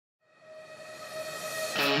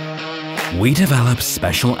We develop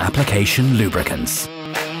special application lubricants.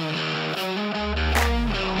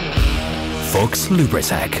 FUCHS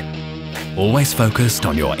LUBRITECH. Always focused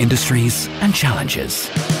on your industries and challenges.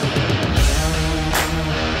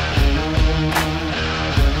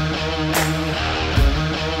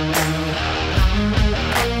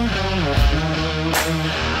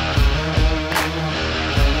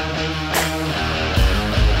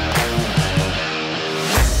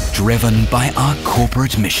 Driven by our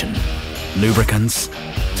corporate mission. Lubricants,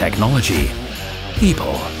 technology,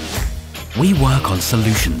 people. We work on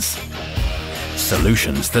solutions.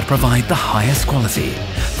 Solutions that provide the highest quality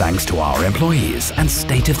thanks to our employees and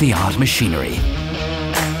state-of-the-art machinery.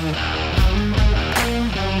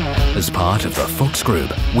 As part of the FUCHS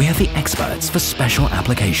Group, we are the experts for special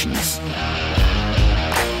applications.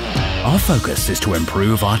 Our focus is to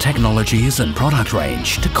improve our technologies and product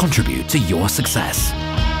range to contribute to your success.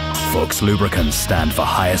 FUCHS lubricants stand for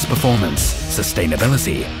highest performance,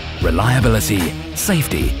 sustainability, reliability,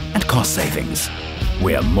 safety, and cost savings.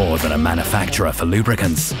 We are more than a manufacturer for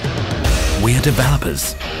lubricants. We are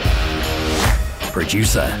developers,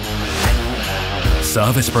 producer,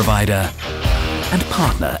 service provider, and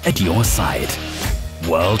partner at your side,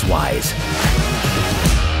 worldwide.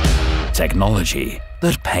 Technology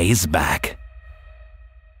that pays back.